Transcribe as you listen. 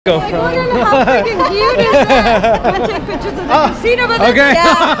Go from. How freaking cute is that? I'm gonna take pictures of the casino, but okay.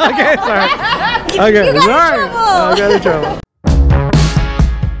 Yeah. Okay, sorry. Okay, you got in trouble. I got in trouble.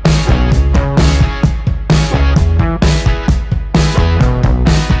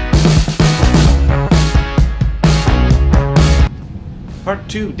 Part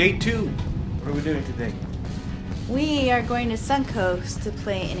 2, day 2. What are we doing today? We are going to Suncoast to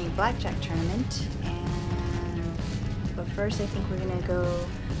play in a blackjack tournament, but first I think we're gonna go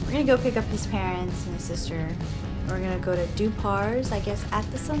pick up his parents and his sister. We're gonna go to Dupar's, I guess, at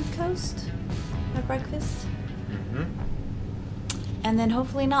the Suncoast, have breakfast, and then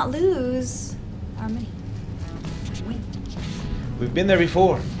hopefully not lose our money. Win. We've been there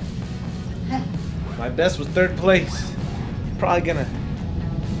before. My best was 3rd place. Probably gonna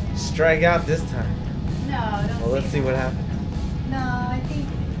strike out this time. No, don't. Well, let's see what happens. No, I think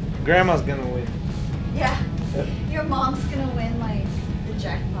Grandma's gonna win. yeah. Your mom's gonna win like the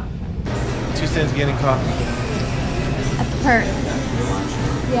jackpot. 2 cents getting coffee. At the perk.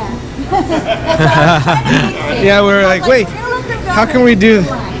 Yeah. Yeah, we were like, wait, how can we do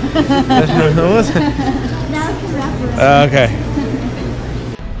that? Okay.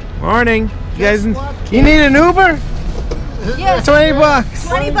 Morning. You guys, you need an Uber? Yeah. 20 bucks.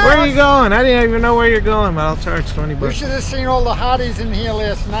 20 bucks. Where are you going? I didn't even know where you're going, but I'll charge 20 You bucks. should have seen all the hotties in here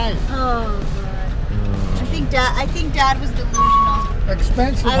last night. Oh, God. I think Dad was delusional.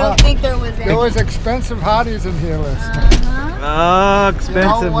 Expensive. I don't think there was any. There was expensive hotties in here last night. Oh, You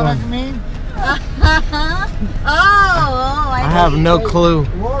expensive know what I one. mean? I I have no clue.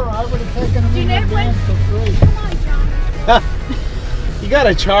 Laura, I would have taken them in Jeanette advance for free. Come on, John. You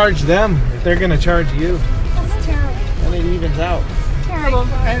gotta charge them if they're gonna charge you. That's terrible. Then it evens out. Terrible.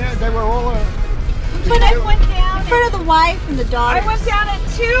 And they were all, But I went down in front of the wife and the daughter. I went down at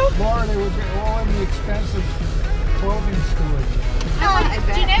 2. Laura, they were all in the expensive clothing stores.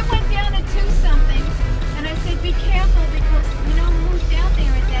 Jeanette went down at 2 something, and I said, be careful because you know who's down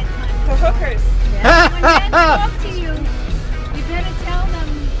there at that time. The hookers. When men talk to you, you better tell them.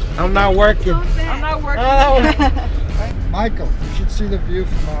 I'm not working. I'm not working. Michael, you should see the view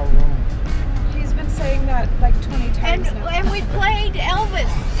from our room. He's been saying that like 20 times now. And we played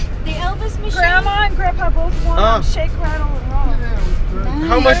Elvis, the Elvis machine. Grandma and Grandpa both won shake, rattle, and roll. Yeah, it was great.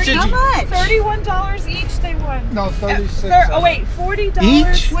 How much did you? $31 each they won. No, 36. Oh wait, $40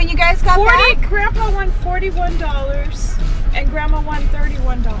 Each? When you guys got back? Grandpa won $41 and Grandma won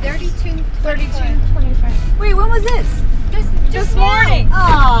 $31. 32. 32.25. Wait, when was this? This morning.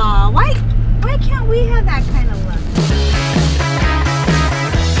 Aw, why can't we have that kind of luck?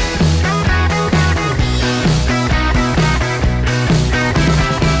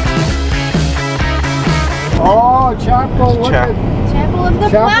 Oh, Chapel, look at Chapel of the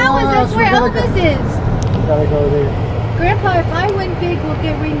Chapel Flowers, that's where Elvis is. Gotta go there. Grandpa, if I win big, we'll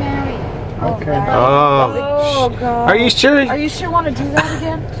get remarried. Okay. Oh God. Are you sure? Are you sure you want to do that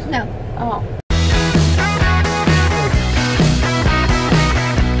again? No. Oh.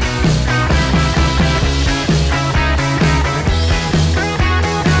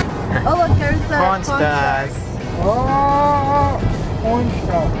 Oh, look, there's the Pawn Stars. Oh, orange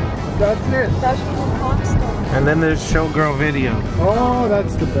stuff. That's it. That's from the Pawn Store. And then there's Showgirl Video. Oh,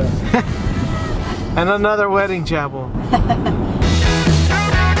 that's the best. And another wedding chapel. Take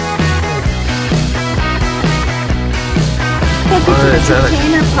it to the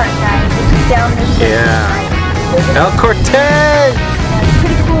container park, guys. It's down this way. Yeah. El Cortez! It's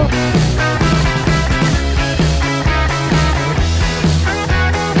pretty cool.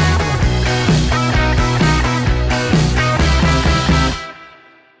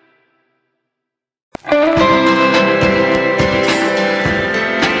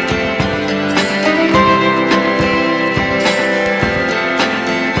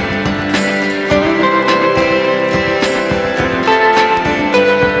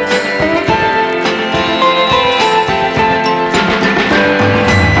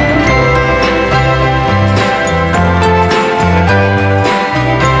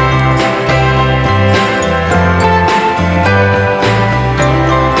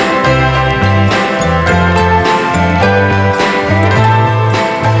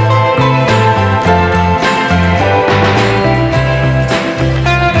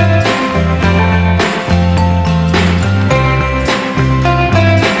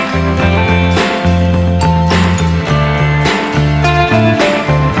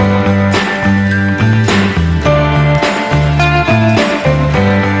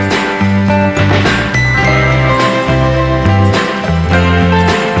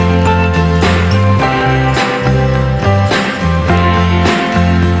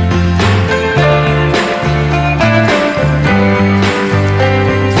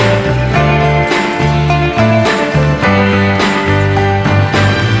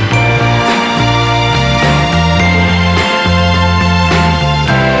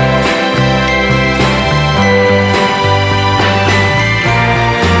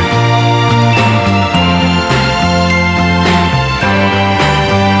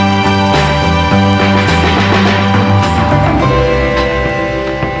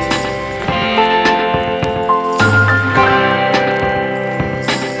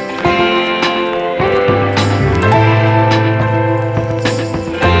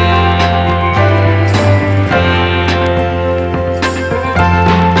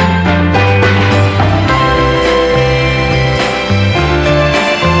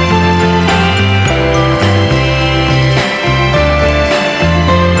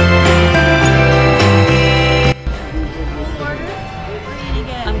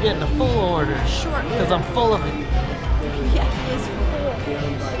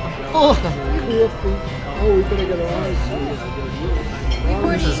 Oh, we better get our eyes.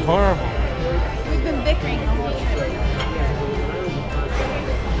 This is horrible. We've been bickering the whole trip.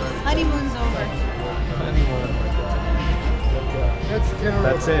 Honeymoon's over. That's terrible.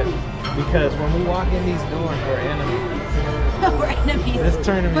 That's it. Because when we walk in these doors, we're enemies. We're enemies. This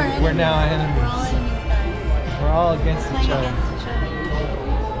tournament, we're now enemies. We're all enemies, guys. We're all against Playing each other. against each other.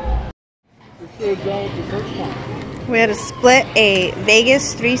 We should have gone with the first one. We had to split a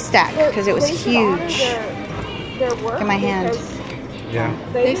Vegas 3-stack because it was huge. Look at my hand. Yeah.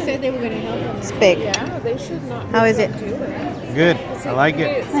 They said they were going to help them. It's big. Yeah, they should not. How is it? do it. Good. I like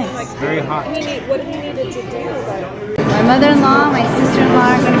it. Nice. Very hot. What he needed to do, like. My mother-in-law, my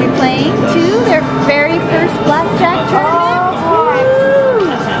sister-in-law are going to be playing too. Their very first blackjack tournament.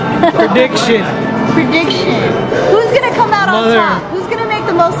 Prediction. Prediction. Who's going to come out Mother. on top? Who's going to make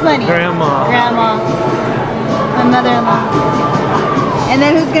the most money? Grandma. Grandma. My mother-in-law. And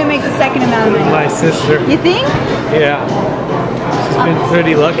then who's going to make the second amount of money? My sister. You think? Yeah. She's been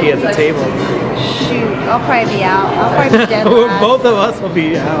pretty lucky at the table. Shoot, I'll probably be out. I'll probably be dead last. Both of us will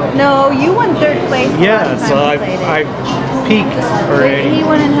be out. No, you won 3rd place the Yeah, last so time we played I it. peaked So already. he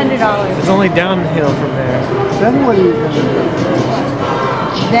won $100. It's only downhill from there. Then what are you going to do?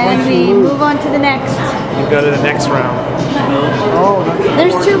 Then we move on to the next. You go to the next round. Oh,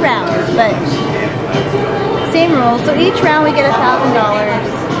 that's There's 2 rounds, but same rules. So each round we get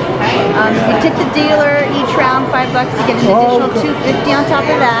 $1,000. If you tip the dealer each round $5, you get an additional $250 on top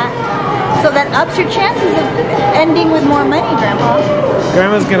of that. So that ups your chances of ending with more money, Grandpa.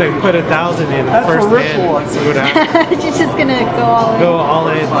 Grandma's gonna put 1,000 in That's first a rip hand. one. See what happens. She's just gonna go all in. Go all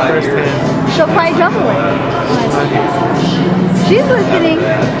in first hand. She'll probably double it. She's listening.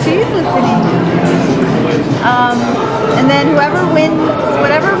 She's listening. And then whoever wins,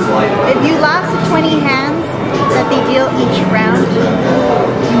 whatever, if you last 20 hands that they deal each round,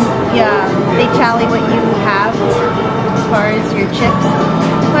 they tally what you have as far as your chips.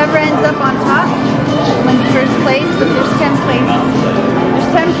 Whoever ends up on top wins first place, but there's 10 place.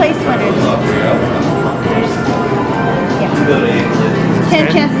 There's 10 place winners. There's 10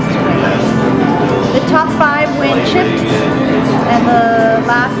 chances to win. The top 5 win chips, and the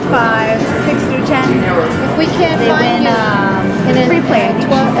last 5, 6 through 10, If we can't they find win you, free play. I think she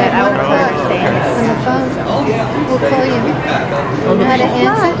said. I would o'clock prefer saying it. on the phone, we'll call you. How to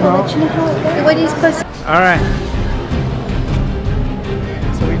answer? We'll let you know how it goes. What are you supposed to? All right.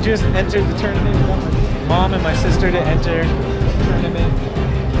 So we just entered the tournament. We got my mom and my sister to enter the tournament.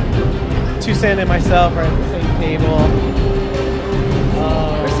 Tucson and myself are at the same table.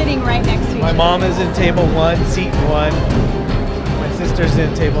 We're sitting right next to each My other. mom is in table 1, seat 1. My sister's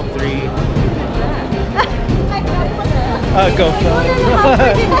in table 3. Go for it.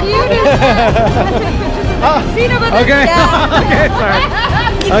 Okay. Okay, sorry.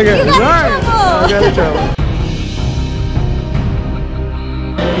 Okay, You got in sorry. trouble. I got in trouble.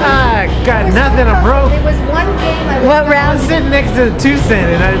 I got nothing. I'm broke. There was one game I What I round? was sitting next to the Tucson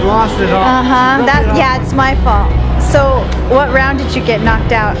and I lost it all. Yeah, it's my fault. So, what round did you get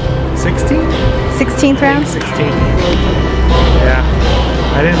knocked out? 16? 16th round? 16. Yeah.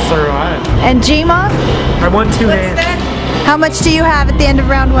 I didn't survive. And G-Mom, I won 2 hands. how much do you have at the end of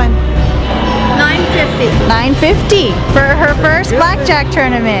round 1? $9.50. $9.50 for her first blackjack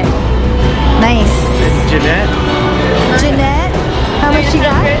tournament. Nice. And Jeanette. Jeanette, how much you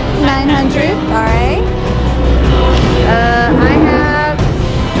got? 900. All right. I have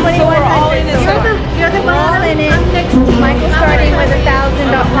 2,100. You're the We're all in it. Michael's starting with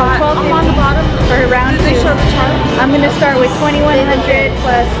 $1,000. No, $1,250 on the bottom. for round 2. I'm gonna start with 2,100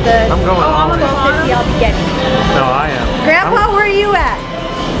 plus the I'm going all in. $1,250 I'll be getting. No, I am. Grandpa, where are you at?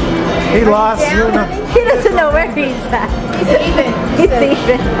 He lost. He He doesn't know where he's at. He's even. He's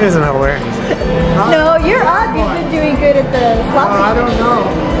even. doesn't know where he's at. No, you're up. You've been doing good at the slot I don't know.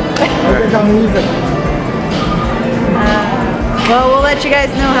 I think I'm even. Well, we'll let you guys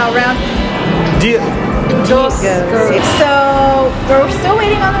know how round Deal. goes. So, we're still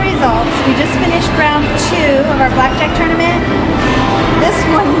waiting on the results. We just finished round 2 of our blackjack tournament. This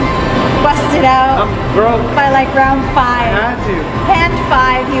one busted out I'm broke. by like round 5. I had to. Hand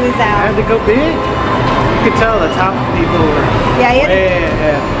 5, he was I had out. to go big. You could tell the top people were Yeah, he way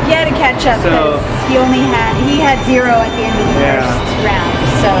ahead. had to catch up So- because he had 0 at the end of the Yeah. first round.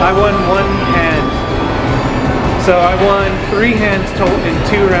 So, I won 1 hand. So I won 3 hands total in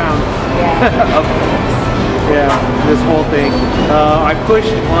 2 rounds. yeah. Of, yeah, this whole thing. I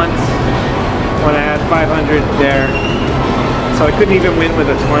pushed once when I had 500 there. So I couldn't even win with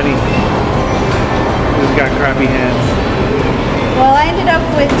a 20. Just got crappy hands. Well, I ended up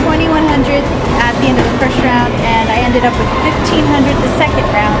with 2,100 at the end of the first round, and I ended up with 1,500 the second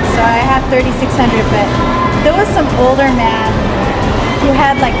round. So I 3,600, but there was some older man who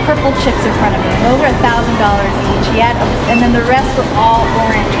had like purple chips in front of him. Those were $1,000 each. He had, and then the rest were all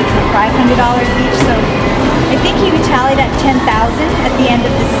orange, which were $500 each. So I think he tallied at 10,000 at the end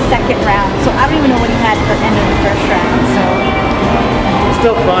of the second round. So I don't even know what he had at the end of the first round. So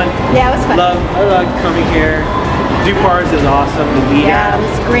Still fun. yeah, it was fun. I love coming here. Dupar's is awesome to eat Yeah, at. it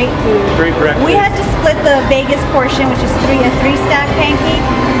was great food. Great breakfast. We had to split the Vegas portion, which is a three-stack pancake.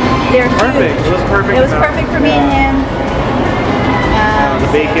 They're Perfect. huge. It was perfect. It was perfect for me and him. The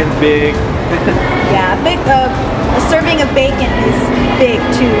bacon's big. Yeah, a serving of bacon is big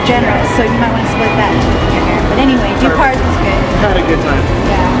too, generous, so you might want to split that too in your hair. But anyway, Dupar's was good. Had a good time.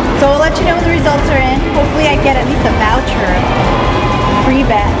 Yeah. So we'll let you know when the results are in. Hopefully I get at least a voucher, free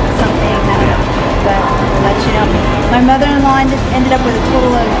bet, something. But we'll let you know. My mother-in-law ended up with a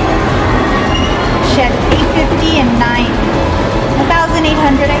total of, she had 850 and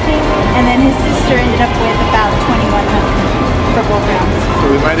 1,800 I think. And then his sister ended up with about 2,100 for both rounds. So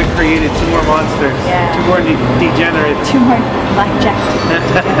we might have created 2 more monsters. Yeah. 2 more degenerates. 2 more blackjack.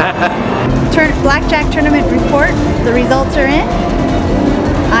 Blackjack tournament report. The results are in.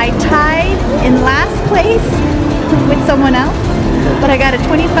 I tied in last place with someone else, but I got a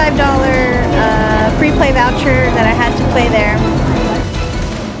 $25 free play voucher that I had to play there.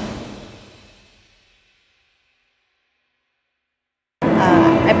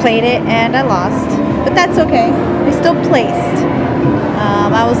 I played it and I lost, but that's okay. I still placed.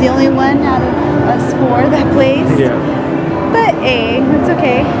 I was the only one out of us 4 that placed. Yeah. But hey, it's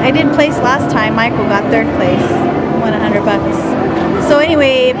okay. I did place last time. Michael got 3rd place, won $100. So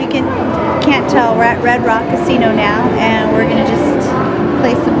anyway, if you can't tell, we're at Red Rock Casino now, and we're gonna just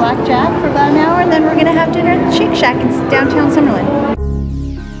play some blackjack for about an hour, and then we're gonna have dinner at the Shake Shack in downtown Summerlin.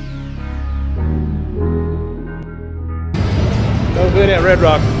 No good at Red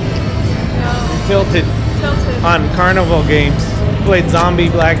Rock. No. Tilted on carnival games. Played zombie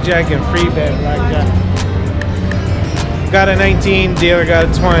blackjack and free bet blackjack. Got a 19, dealer got a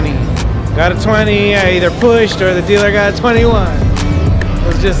 20. Got a 20, I either pushed or the dealer got a 21. It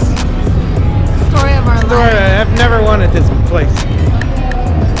was just Story of our life. I've never wanted this place.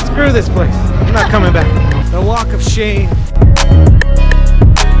 Screw this place. I'm not coming back. The walk of shame.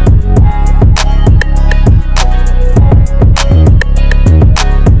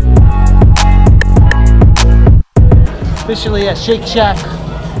 Officially at Shake Shack.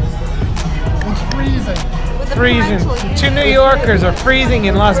 It's freezing. Freezing. 2 New Yorkers are freezing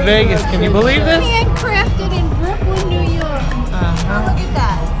in Las Vegas. Can you believe this? Handcrafted in Brooklyn, New York. Look at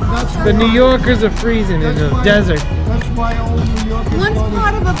that. The New Yorkers are freezing in the desert. That's why all New Yorkers One's go to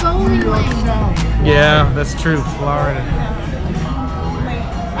part of a bowling New York lane. now. Yeah, that's true. Florida.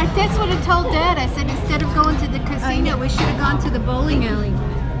 That's what I told Dad. I said instead of going to the casino, we should have gone to the bowling alley.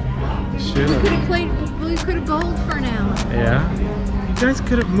 Should We have. could have played. We could have bowled for an hour. Yeah. You guys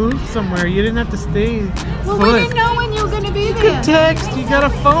could have moved somewhere. You didn't have to stay. Well, we didn't know when you were going to be You there. could text. You got a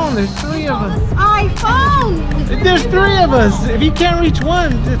phone. There's 3 of us. iPhone. There's 3 of us. If you can't reach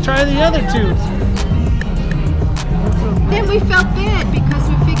one, try the other 2. Then we felt bad because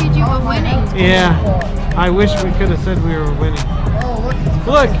we figured you were winning. Yeah. I wish we could have said we were winning.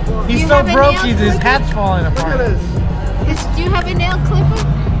 Look, he's You so have a broke. nail His clipper? hat's falling apart. Do you have a nail clipper?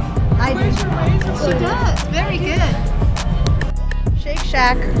 I do. She does. Very good. Shake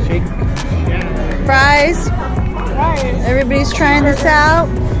Shack. Shake. Fries. Everybody's trying this out.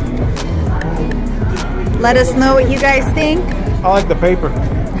 Let us know what you guys think. I like the paper.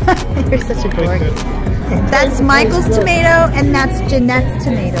 You're such a dork. That's Michael's tomato, and that's Jeanette's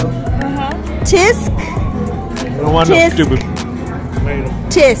tomato. Tisk. I don't want no Tisk. stupid tomato.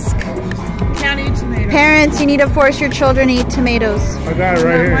 Tisk. Can't eat tomato. Parents, you need to force your children to eat tomatoes. I got it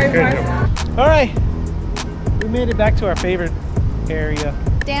right My here. wife- All right. We made it back to our favorite area.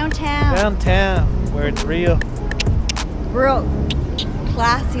 Downtown. Downtown, where it's real. Real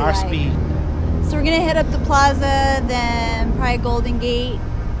classy. Our like. speed. So we're gonna head up the plaza, then probably Golden Gate,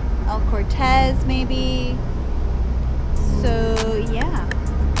 El Cortez maybe. So yeah,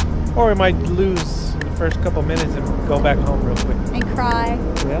 Or we might lose in the first couple minutes and go back home real quick. and cry.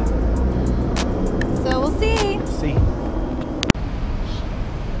 Yeah. So we'll see. See.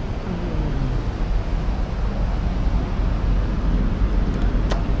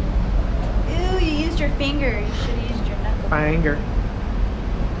 Ew, you used your finger. You should have used your knuckle. My anger.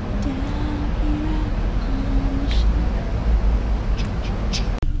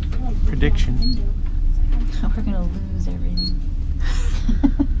 Prediction. We're gonna lose everything.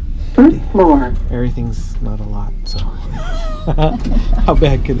 First floor. Everything's not a lot, so how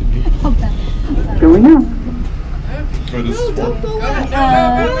bad could it be? Going up.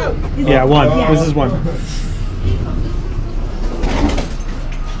 Is Yeah, one. Yeah. This is one.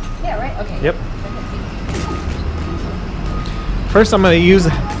 Yeah, right? Okay. Yep. First, I'm gonna use.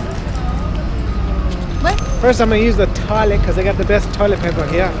 What? First, I'm gonna use the toilet because I got the best toilet paper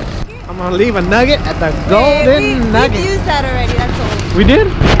here. I'm gonna leave a nugget at the Golden Nugget. We've used that already, that's all. We did?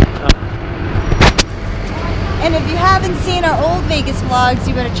 And if you haven't seen our old Vegas vlogs,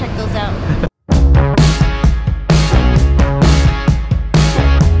 you better check those out.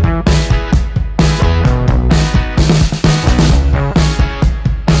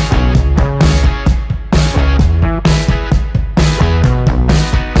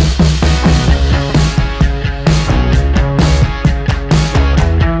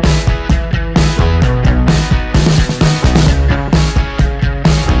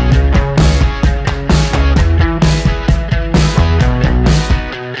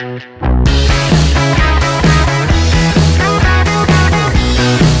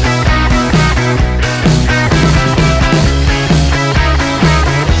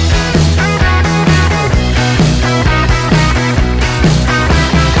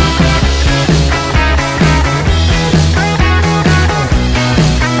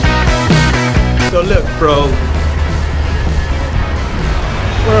 So look, bro.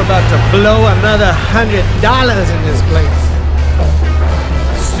 We're about to blow another $100 in this place.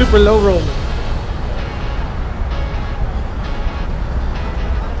 Super low rolling.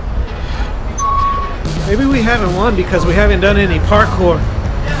 Maybe we haven't won because we haven't done any parkour.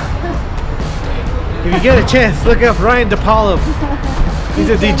 If you get a chance, look up Ryan DePaulo. He's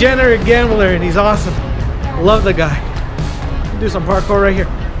a degenerate gambler and he's awesome. Love the guy. Do some parkour right here.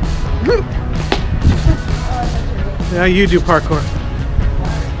 Now you do parkour.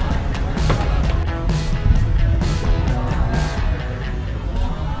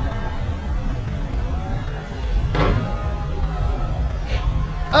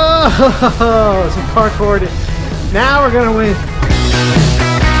 Oh, some parkour. Now we're gonna win.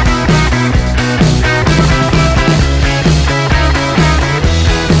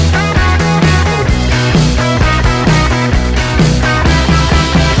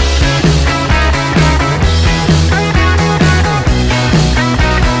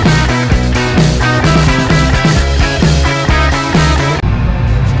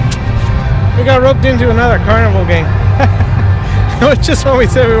 We got roped into another carnival game. It was just when we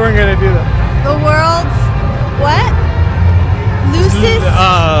said we weren't going to do that. The world's what? Loosest?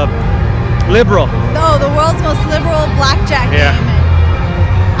 Liberal. No, the world's most liberal blackjack Yeah. game.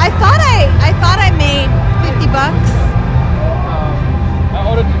 I thought I made 50 bucks.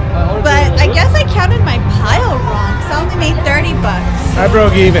 But I guess I counted my pile wrong, so I only made 30 bucks. I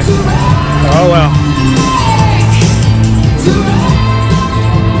broke even. Oh well.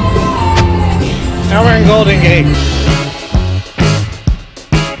 Now we're in Golden Gate.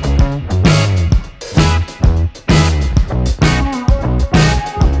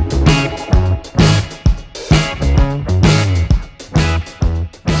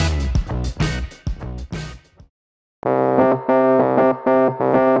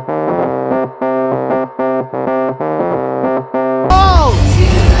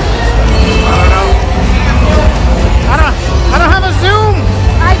 I don't have a zoom.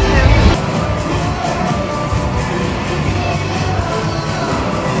 I do.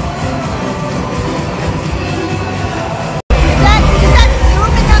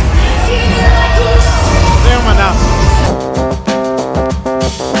 Zoom enough.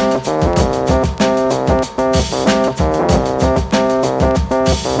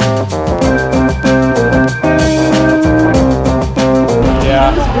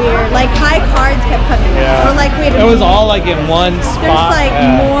 It was weird. Like high cards kept coming out. Or like It was all like in one There's spot. like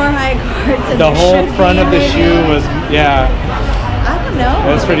more high cards than The there whole should front be, of the maybe. shoe was, yeah, I don't know.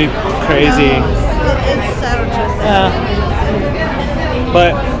 it was pretty crazy. It's I don't trust Yeah. it.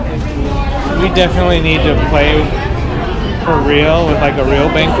 But we definitely need to play for real with like a real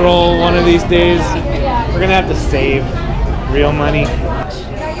bankroll one of these days. We're gonna have to save real money.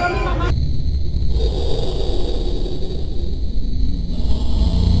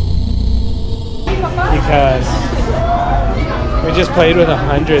 Because we just played with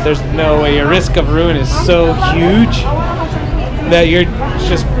 100. There's no way. Your risk of ruin is so huge that you're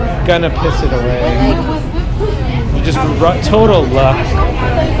just gonna piss it away. You just total luck.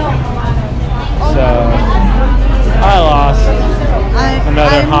 So I lost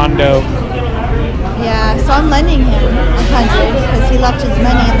another Hondo. Yeah, so I'm lending him 100 because he left his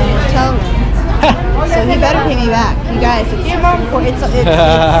money in the hotel room. So he better pay me back. You guys, it's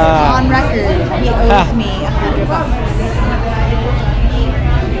on record. He owes me $100.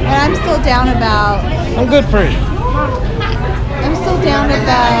 And I'm still down about... I'm good for you. I'm still still down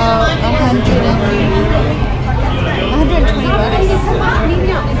about 120 bucks.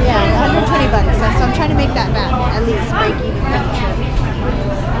 Yeah, 120 bucks. So I'm trying to make that back, at least break even for the trip.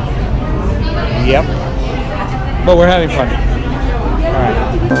 Yep. But we're having fun.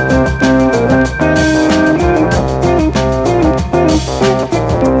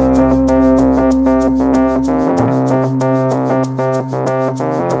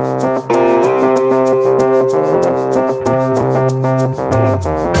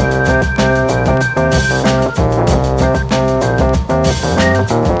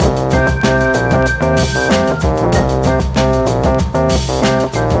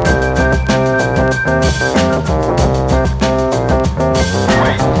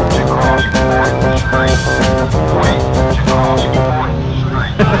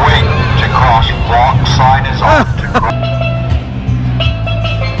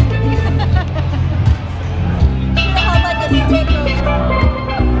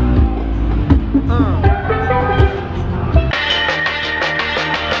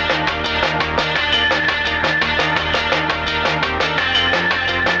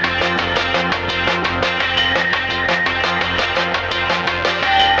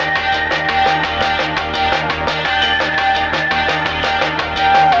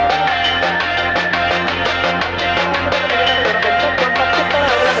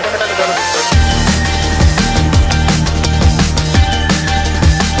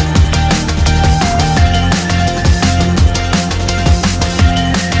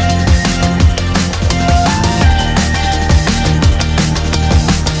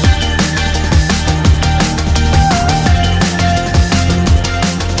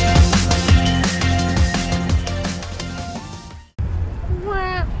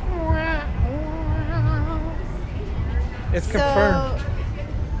 It's confirmed. So,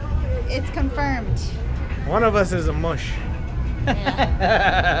 it's confirmed. One of us is a mush.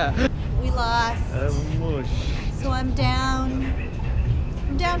 Yeah. We lost. A mush. So I'm down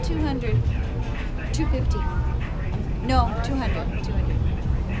 200. 250. No, 200. 200.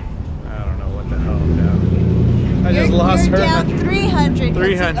 I don't know what the hell I'm down. I just lost you're her. Down 300 because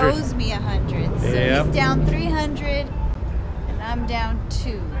he 300. owes me 100. So Yep. he's down 300 and I'm down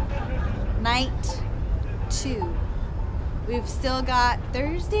 2. Night 2. We've still got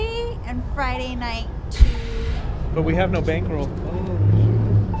Thursday and Friday night to... But we have no bankroll. Oh,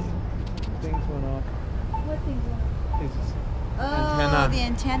 things went off. What things went off? It's Oh, antenna. the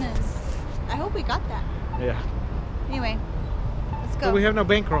antennas. I hope we got that. Yeah. Anyway, let's go. But we have no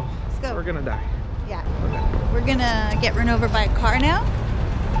bankroll. Let's go. So we're gonna die. Yeah. We're gonna get run over by a car now.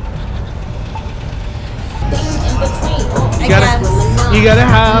 You gotta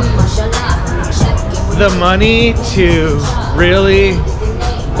have the money to really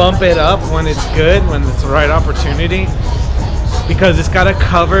bump it up when it's good, when it's the right opportunity, because it's gotta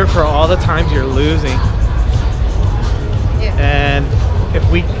cover for all the times you're losing. Yeah. And if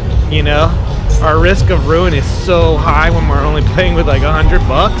we, you know, our risk of ruin is so high when we're only playing with like $100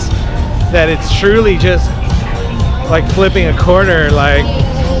 that it's truly just like flipping a quarter, like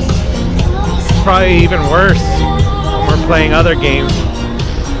probably even worse when we're playing other games.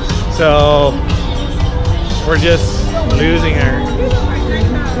 So we're just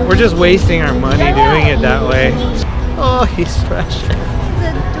we're just wasting our money doing it that way. Oh, he's fresh. He's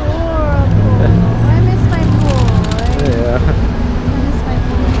adorable. I miss my boy. Yeah. I miss my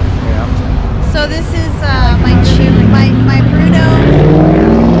boy. Yeah. So this is my Bruno,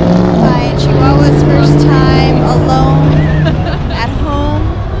 my Chihuahua's first time alone at home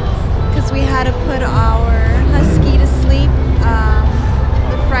because we had to put our husky to sleep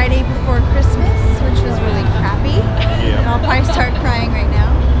the Friday before Christmas, which was really crappy. Yeah. And I'll probably start crying right now.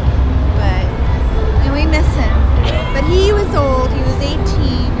 And we miss him. But he was old. He was 18.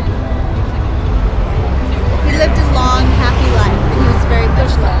 And he lived a long, happy life. And he was very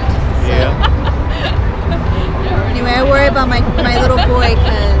bush loved. So. Yeah. Anyway, I worry about my little boy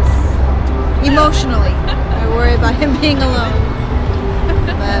because emotionally, I worry about him being alone.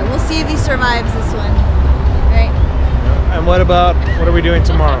 But we'll see if he survives this one. Right? And what are we doing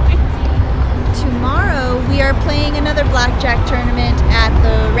tomorrow? Tomorrow we are playing another blackjack tournament at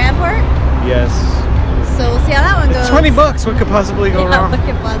the Rampart. Yes. So we'll see how that one goes. It's $20. What could possibly go Yeah, wrong? what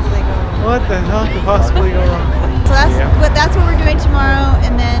could possibly go wrong? What the hell could possibly go wrong? So that's what we're doing tomorrow,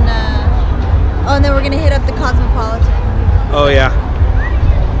 and then and then we're gonna hit up the Cosmopolitan. Oh yeah.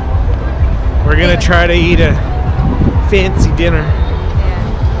 We're gonna try to eat a fancy dinner.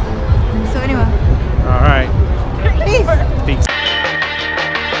 Yeah. So anyway. All right. Peace. Peace.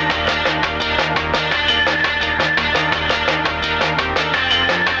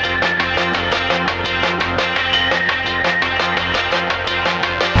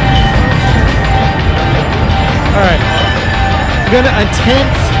 gonna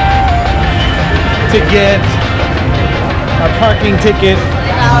attempt to get a parking ticket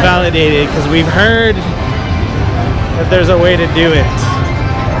validated because we've heard that there's a way to do it.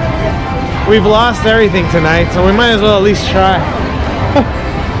 We've lost everything tonight, so we might as well at least try.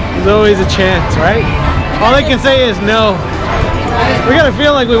 There's always a chance, right? All I can say is no. We gotta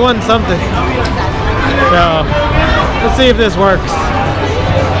feel like we won something. So let's see if this works.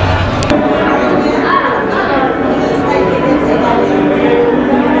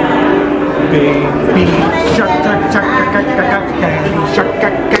 Baby shark,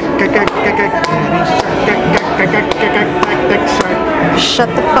 Shut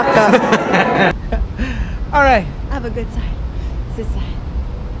the fuck up. All right. I have a good side. This side.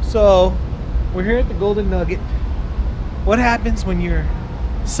 So we're here at the Golden Nugget. What happens when you're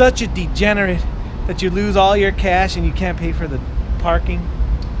such a degenerate that you lose all your cash and you can't pay for the parking?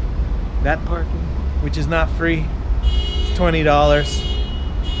 That parking, which is not free. It's $20.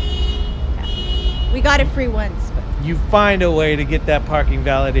 We got it free once. But You find a way to get that parking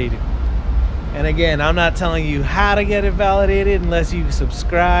validated. And again, I'm not telling you how to get it validated unless you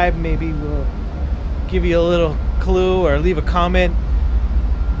subscribe. Maybe we'll give you a little clue or leave a comment.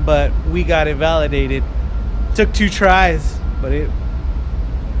 But we got it validated. Took 2 tries, but it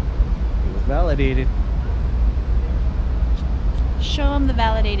was validated. show them the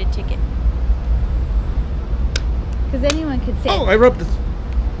validated ticket. Because anyone could say. Oh, I rubbed this.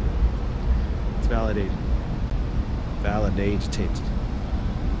 It's validated. Validated.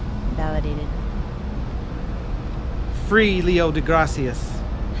 Validated. Free Leo DeGracias.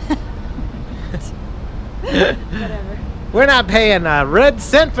 Whatever. We're not paying a red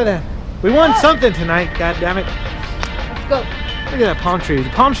cent for that. We won something tonight, god damn it. Let's go. Look at that palm tree. The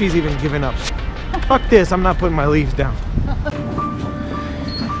palm tree's even giving up. Fuck this, I'm not putting my leaves down.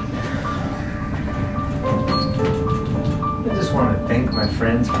 I just want to thank my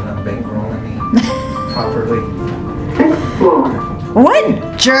friends for not bankrolling me properly.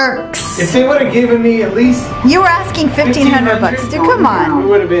 What jerks? If they would have given me at least You were asking $1,500, dude. Come on. we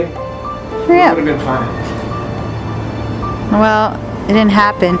would have been fine. Well, it didn't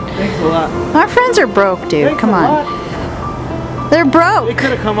happen. Thanks a lot. Our friends are broke, dude. Thanks Come a on. lot. They're They broke. could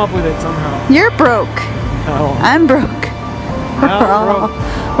have come up with it somehow. You're broke. No. I'm broke. No,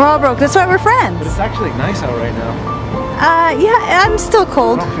 We're all broke. That's why we're But friends. it's actually nice out right now. Yeah, I'm still I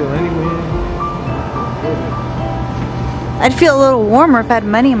cold. don't feel any wind. I'd feel a little warmer if I had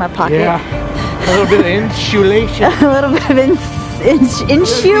money in my pocket. Yeah. A little bit of insulation. A little bit of insulation.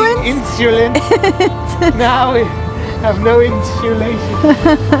 Insulin. Now we have no insulation.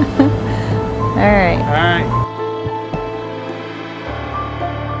 All right. All right.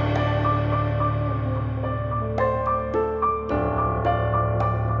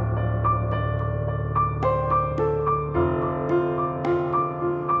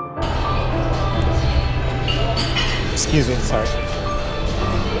 Excuse me, sorry.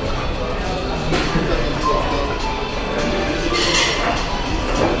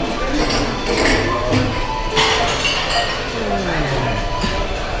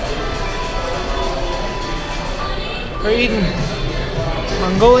 We're eating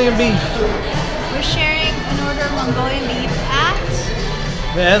Mongolian beef. We're sharing an order of Mongolian beef at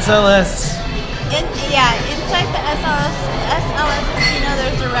The SLS. inside the SLS casino.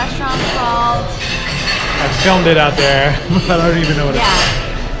 There's a restaurant called I filmed it out there. I don't even know what it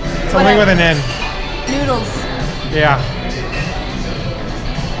is. Something with an N. Noodles. Yeah.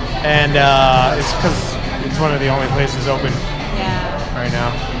 And it's because it's one of the only places open Yeah. right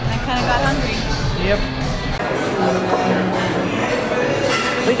now. I kind of got hungry. Yep.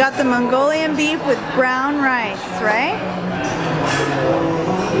 We got the Mongolian beef with brown rice, right?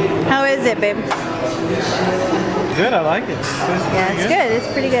 How is it, babe? Good, I like it. Yeah, it's good. It's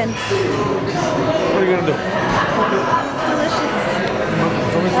pretty good. What are you gonna do? Delicious.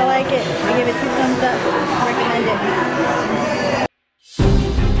 I like it. I give it 2 thumbs up. Recommend it.